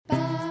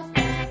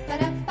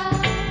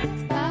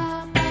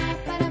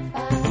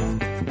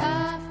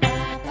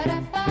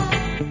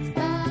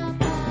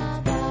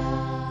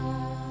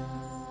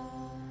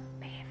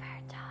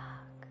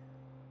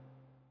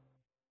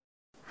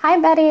Hi,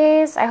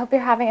 Betties. I hope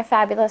you're having a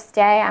fabulous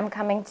day. I'm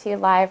coming to you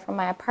live from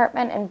my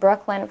apartment in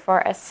Brooklyn for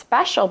a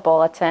special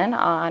bulletin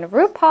on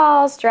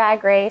RuPaul's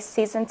Drag Race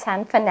Season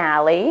 10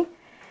 finale.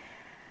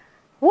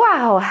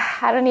 Wow,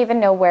 I don't even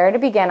know where to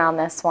begin on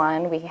this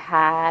one. We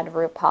had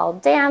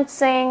RuPaul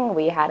dancing.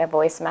 We had a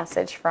voice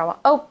message from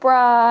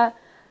Oprah.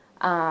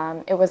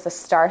 It was a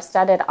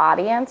star-studded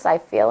audience. I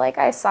feel like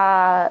I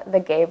saw the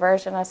gay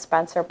version of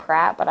Spencer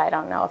Pratt, but I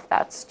don't know if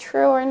that's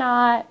true or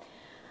not.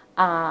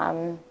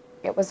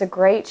 It was a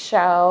great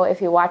show.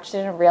 If you watched it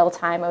in real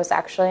time, it was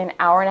actually an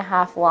hour and a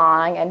half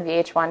long, and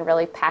VH1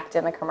 really packed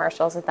in the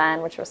commercials at the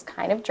end, which was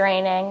kind of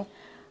draining.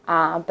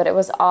 But it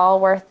was all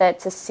worth it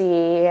to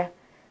see,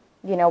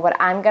 what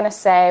I'm going to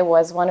say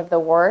was one of the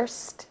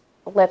worst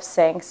lip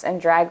syncs in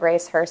Drag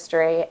Race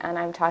history, and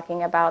I'm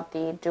talking about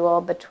the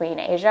duel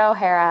between Asia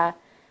O'Hara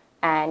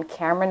and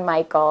Cameron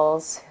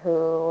Michaels,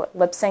 who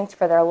lip synced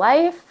for their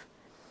life.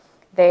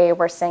 They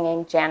were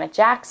singing Janet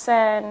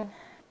Jackson.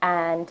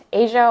 And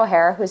Asia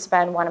O'Hara, who's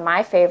been one of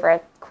my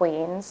favorite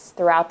queens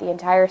throughout the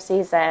entire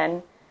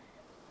season,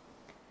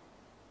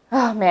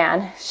 oh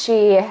man,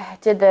 she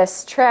did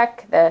this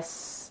trick,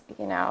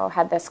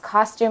 had this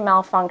costume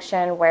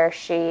malfunction where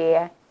she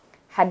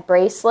had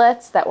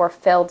bracelets that were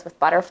filled with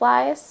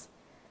butterflies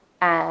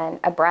and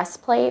a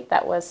breastplate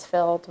that was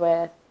filled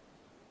with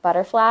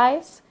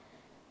butterflies.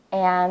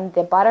 And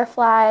the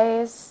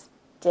butterflies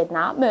did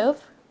not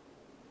move.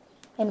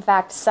 In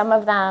fact, some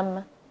of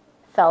them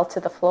fell to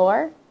the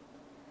floor.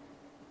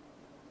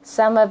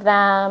 Some of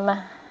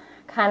them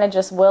kind of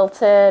just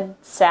wilted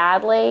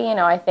sadly.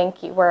 I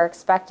think you were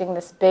expecting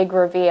this big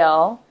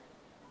reveal,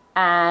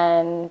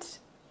 and,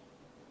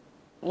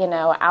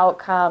 out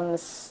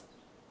comes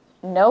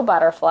no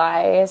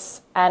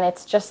butterflies, and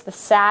it's just the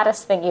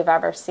saddest thing you've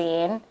ever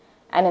seen.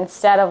 And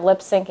instead of lip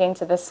syncing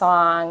to the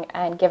song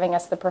and giving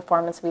us the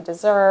performance we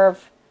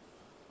deserve,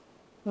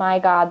 my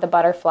God, the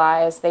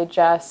butterflies, they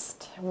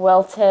just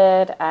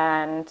wilted.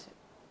 And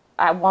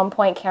at one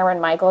point, Cameron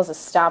Michaels is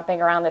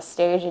stomping around the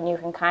stage, and you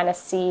can kind of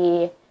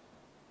see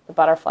the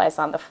butterflies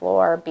on the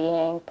floor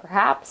being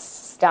perhaps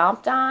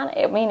stomped on.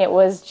 I mean, it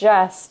was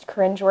just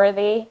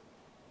cringeworthy.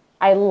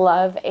 I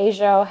love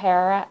Asia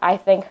O'Hara. I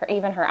think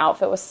even her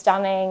outfit was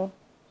stunning.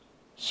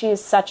 She's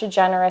such a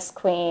generous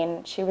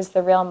queen. She was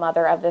the real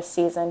mother of this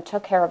season,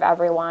 took care of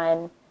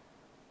everyone.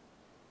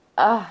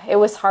 It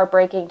was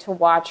heartbreaking to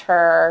watch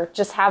her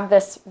just have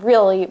this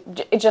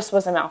it just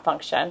was a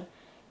malfunction.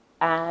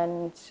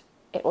 And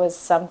it was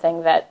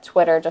something that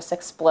Twitter just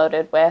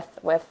exploded with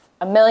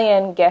a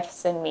million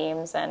GIFs and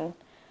memes, and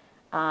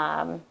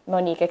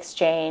Monique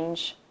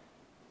Exchange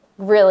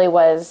really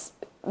was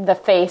the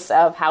face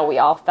of how we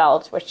all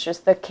felt, which is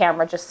the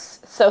camera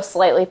just so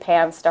slightly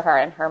pans to her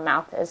and her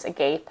mouth is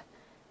agape,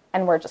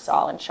 and we're just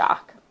all in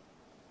shock.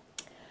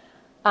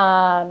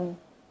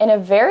 In a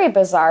very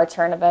bizarre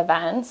turn of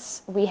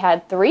events, we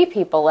had 3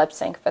 people lip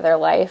sync for their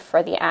life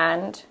for the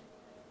end,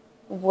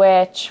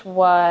 which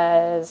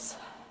was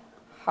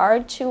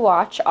hard to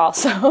watch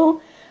also.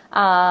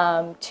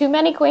 Too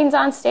many queens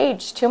on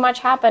stage, too much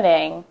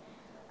happening.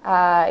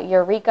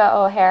 Eureka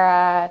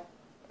O'Hara,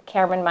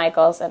 Cameron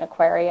Michaels, and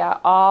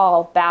Aquaria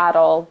all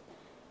battled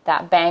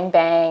that Bang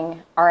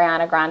Bang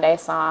Ariana Grande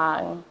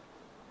song.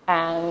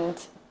 And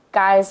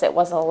guys, it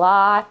was a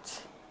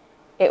lot.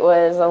 It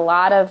was a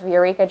lot of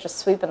Eureka just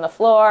sweeping the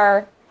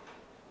floor.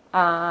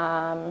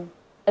 The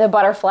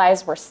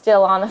butterflies were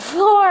still on the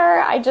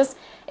floor.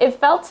 It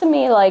felt to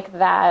me like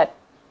that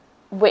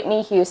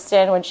Whitney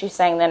Houston when she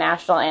sang the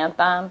national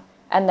anthem,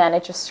 and then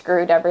it just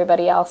screwed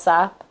everybody else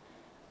up.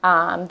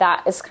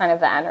 That is kind of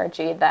the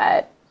energy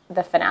that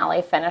the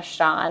finale finished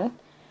on,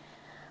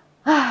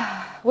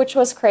 which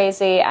was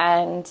crazy.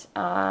 And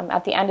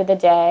at the end of the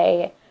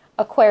day,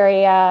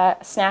 Aquaria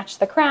snatched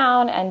the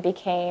crown and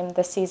became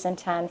the season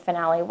 10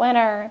 finale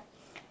winner.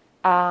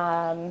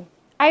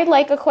 I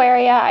like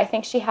Aquaria. I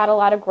think she had a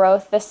lot of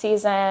growth this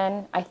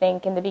season. I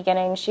think in the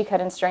beginning she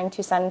couldn't string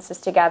 2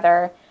 sentences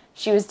together.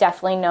 She was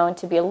definitely known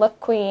to be a look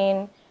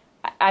queen.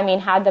 I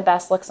mean, had the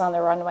best looks on the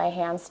runway,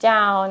 hands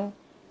down.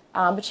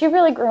 But she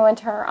really grew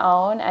into her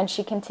own, and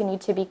she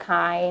continued to be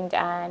kind.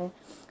 And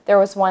there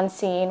was one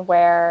scene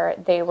where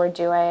they were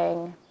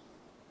doing,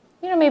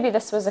 maybe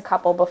this was a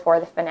couple before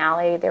the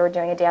finale. They were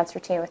doing a dance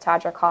routine with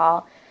Todrick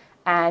Hall,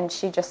 and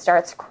she just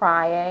starts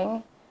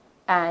crying.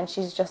 And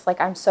she's just like,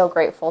 I'm so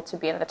grateful to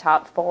be in the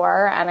top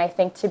 4. And I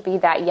think to be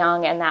that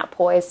young and that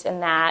poised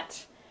and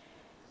that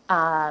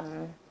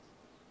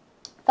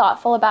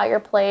thoughtful about your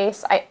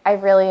place, I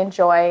really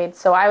enjoyed.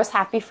 So I was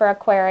happy for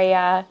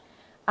Aquaria.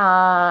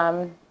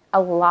 A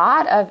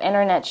lot of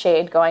internet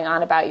shade going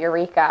on about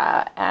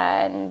Eureka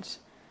and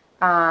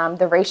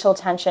the racial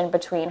tension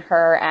between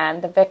her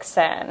and the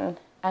Vixen,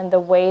 and the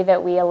way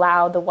that we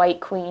allow the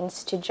white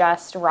queens to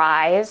just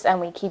rise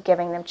and we keep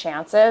giving them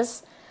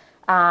chances.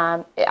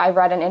 I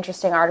read an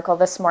interesting article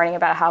this morning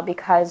about how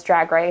because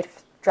Drag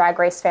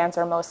Race fans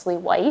are mostly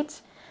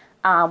white,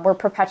 we're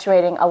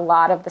perpetuating a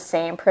lot of the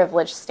same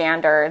privileged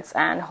standards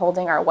and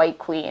holding our white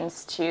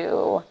queens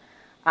to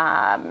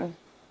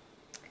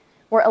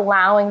we're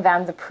allowing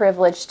them the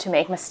privilege to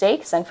make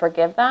mistakes and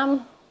forgive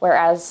them,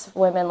 whereas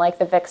women like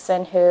the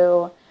Vixen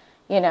who,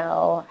 you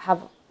know,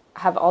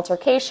 have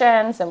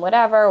altercations and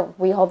whatever,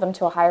 we hold them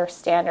to a higher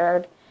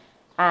standard.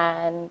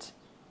 And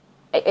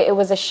it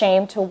was a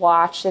shame to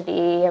watch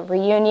the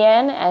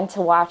reunion and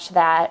to watch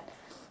that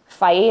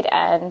fight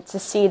and to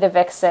see the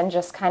Vixen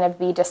just kind of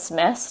be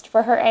dismissed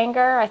for her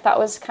anger. I thought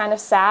was kind of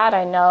sad.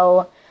 I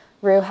know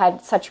Rue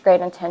had such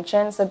great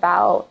intentions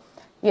about,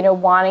 you know,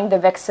 wanting the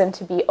Vixen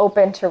to be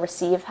open to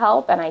receive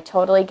help, and I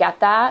totally get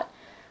that.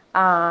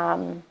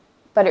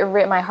 But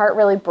my heart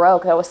really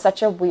broke. That was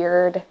such a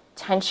weird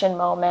tension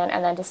moment,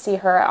 and then to see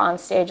her on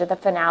stage at the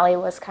finale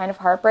was kind of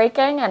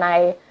heartbreaking, and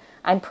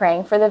I'm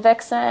praying for the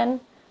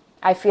Vixen.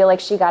 I feel like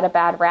she got a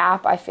bad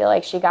rap. I feel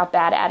like she got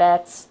bad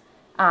edits.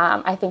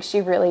 I think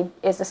she really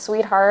is a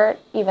sweetheart,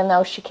 even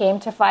though she came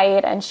to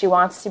fight and she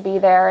wants to be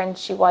there, and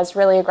she was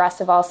really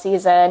aggressive all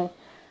season.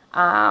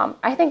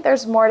 I think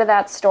there's more to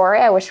that story.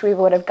 I wish we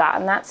would have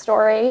gotten that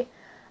story.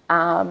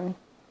 And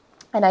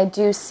I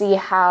do see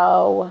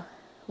how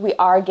we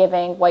are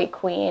giving white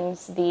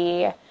queens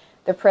the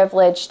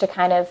privilege to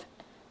kind of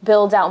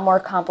build out more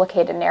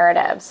complicated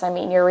narratives. I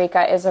mean,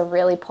 Eureka is a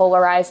really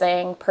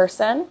polarizing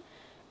person,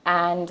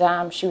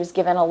 and she was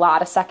given a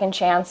lot of second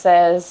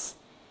chances.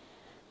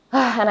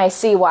 And I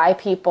see why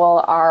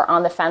people are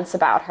on the fence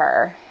about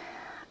her.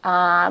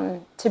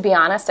 To be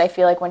honest, I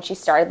feel like when she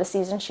started the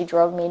season, she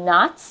drove me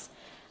nuts,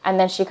 and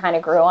then she kind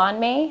of grew on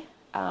me.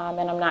 And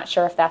I'm not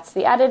sure if that's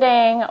the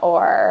editing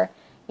or,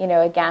 you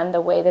know, again, the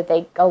way that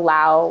they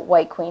allow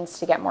white queens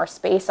to get more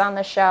space on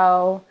the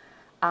show.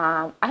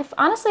 I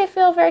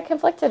feel very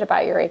conflicted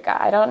about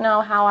Eureka. I don't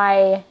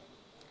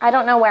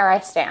know where I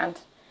stand.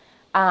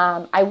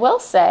 I will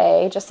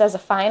say, just as a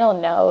final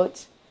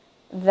note,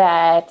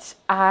 that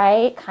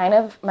my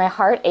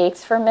heart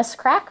aches for Miss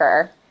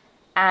Cracker.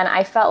 And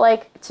I felt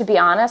like, to be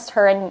honest,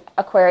 her and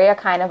Aquaria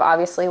kind of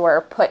obviously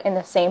were put in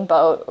the same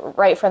boat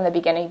right from the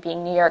beginning,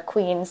 being New York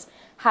queens,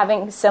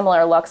 having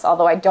similar looks,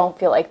 although I don't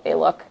feel like they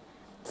look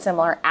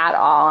similar at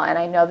all. And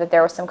I know that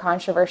there was some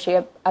controversy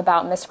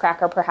about Miss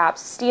Cracker perhaps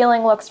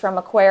stealing looks from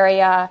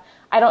Aquaria.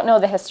 I don't know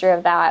the history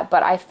of that,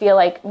 but I feel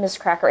like Miss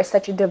Cracker is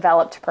such a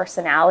developed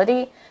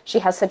personality. She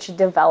has such a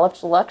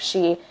developed look.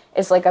 She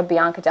is like a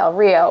Bianca Del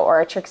Rio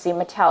or a Trixie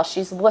Mattel.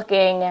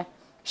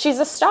 She's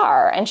a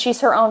star, and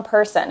she's her own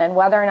person. And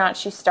whether or not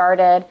she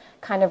started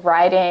kind of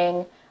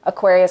riding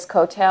Aquaria's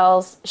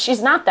coattails,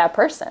 she's not that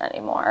person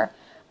anymore.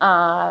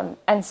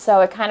 And so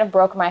it kind of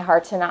broke my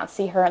heart to not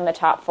see her in the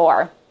top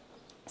 4.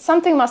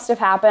 Something must have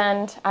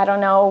happened. I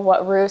don't know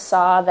what Rue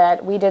saw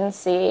that we didn't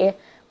see,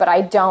 but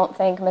I don't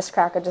think Miss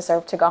Cracker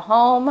deserved to go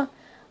home.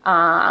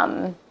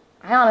 I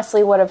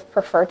honestly would have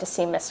preferred to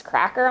see Miss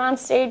Cracker on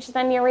stage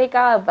than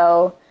Eureka,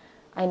 though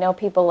I know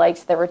people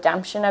liked the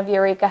redemption of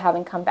Eureka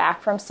having come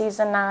back from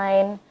season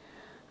 9.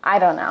 I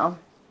don't know.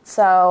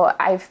 So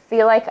I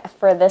feel like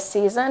for this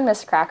season,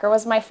 Miss Cracker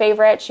was my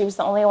favorite. She was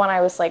the only one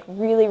I was like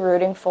really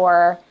rooting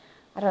for.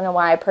 I don't know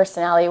why,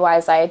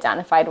 personality-wise, I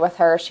identified with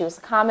her. She was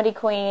a comedy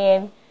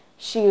queen.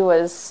 She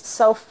was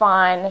so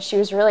fun. She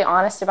was really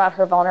honest about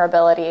her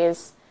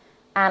vulnerabilities.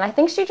 And I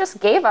think she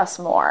just gave us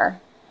more.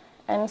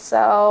 And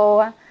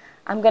so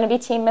I'm going to be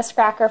Team Miss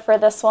Cracker for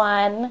this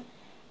one.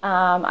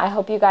 I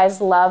hope you guys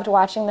loved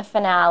watching the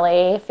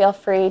finale. Feel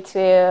free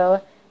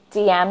to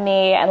DM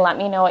me and let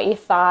me know what you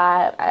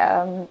thought.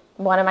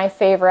 One of my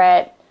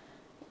favorite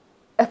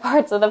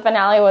parts of the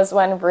finale was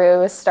when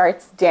Rue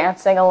starts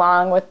dancing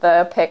along with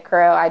the pit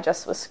crew. I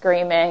just was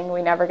screaming.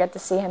 We never get to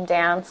see him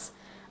dance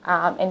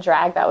in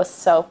drag. That was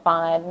so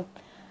fun.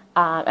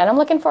 And I'm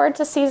looking forward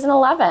to season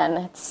 11.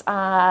 It's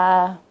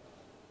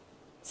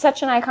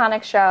such an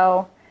iconic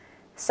show.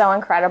 So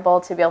incredible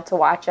to be able to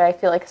watch it. I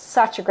feel like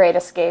such a great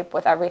escape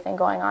with everything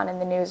going on in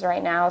the news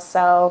right now.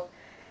 So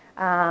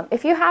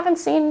if you haven't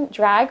seen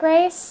Drag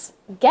Race,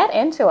 get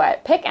into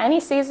it. Pick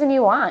any season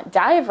you want.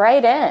 Dive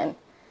right in.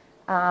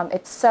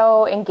 It's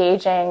so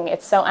engaging.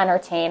 It's so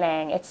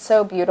entertaining. It's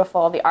so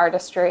beautiful. The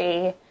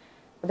artistry,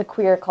 the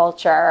queer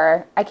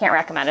culture. I can't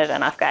recommend it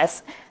enough,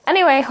 guys.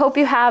 Anyway, hope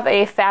you have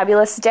a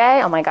fabulous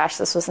day. Oh my gosh,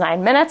 this was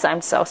 9 minutes.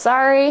 I'm so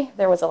sorry.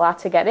 There was a lot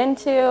to get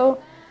into.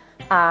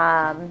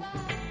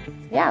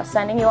 Yeah,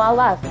 sending you all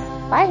love.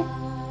 Bye.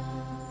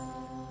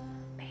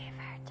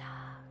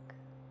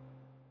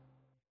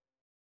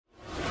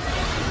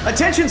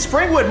 Attention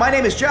Springwood, my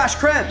name is Josh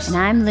Krebs. And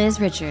I'm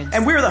Liz Richards.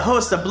 And we're the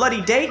hosts of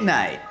Bloody Date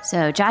Night.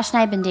 So Josh and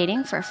I have been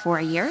dating for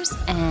 4 years,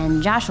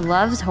 and Josh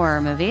loves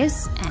horror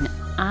movies, and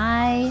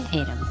I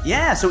hate them.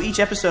 Yeah, so each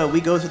episode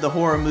we go through the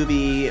horror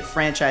movie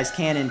franchise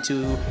canon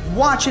to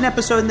watch an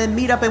episode and then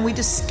meet up and we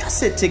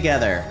discuss it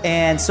together.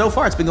 And so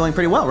far it's been going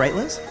pretty well, right,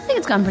 Liz? I think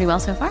it's gone pretty well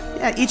so far.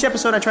 Yeah, each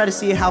episode I try to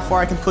see how far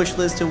I can push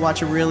Liz to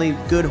watch a really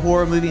good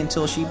horror movie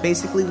until she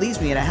basically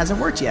leaves me, and it hasn't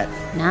worked yet.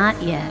 Not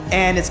yet.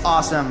 And it's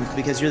awesome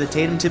because you're the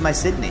Tatum to my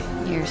Sydney.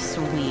 You're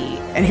sweet.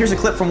 And here's a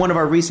clip from one of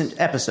our recent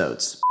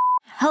episodes.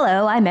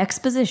 Hello, I'm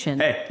Exposition.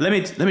 Hey, let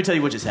me tell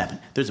you what just happened.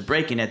 There's a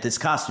break-in at this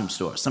costume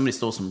store. Somebody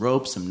stole some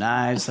ropes, some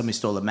knives. Somebody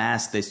stole a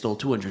mask. They stole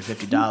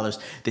 $250.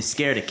 They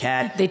scared a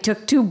cat. They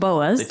took 2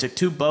 boas. They took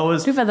 2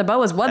 boas. 2 feather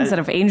boas, 1 set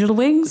of angel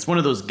wings. It's one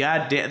of those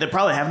goddamn... They're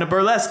probably having a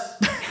burlesque...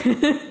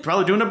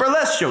 probably doing a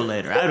burlesque show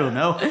later. I don't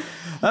know.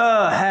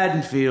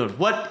 Haddonfield.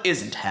 What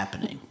isn't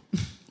happening?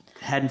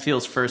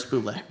 Haddonfield's first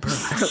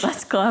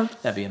Burlesque club.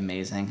 That'd be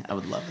amazing. I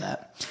would love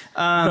that.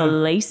 The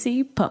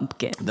Lacy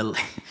Pumpkin.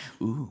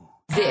 Ooh.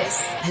 This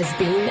has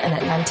been an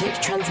Atlantic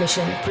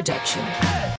Transmission production.